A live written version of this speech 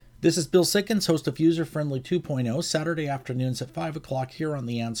This is Bill Sickens, host of User Friendly 2.0, Saturday afternoons at 5 o'clock here on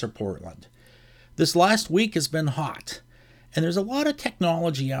The Answer Portland. This last week has been hot, and there's a lot of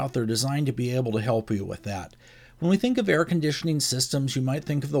technology out there designed to be able to help you with that. When we think of air conditioning systems, you might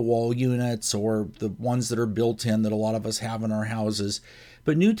think of the wall units or the ones that are built in that a lot of us have in our houses.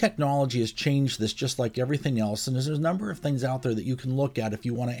 But new technology has changed this just like everything else, and there's a number of things out there that you can look at if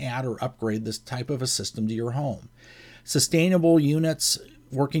you want to add or upgrade this type of a system to your home. Sustainable units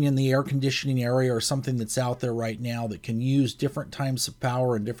working in the air conditioning area are something that's out there right now that can use different types of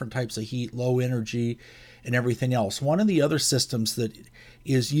power and different types of heat, low energy, and everything else. One of the other systems that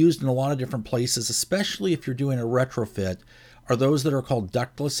is used in a lot of different places, especially if you're doing a retrofit, are those that are called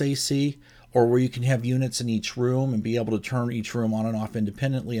ductless AC, or where you can have units in each room and be able to turn each room on and off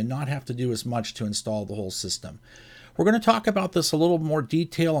independently and not have to do as much to install the whole system. We're going to talk about this a little more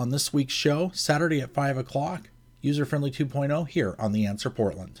detail on this week's show, Saturday at 5 o'clock. User Friendly 2.0 here on The Answer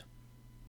Portland.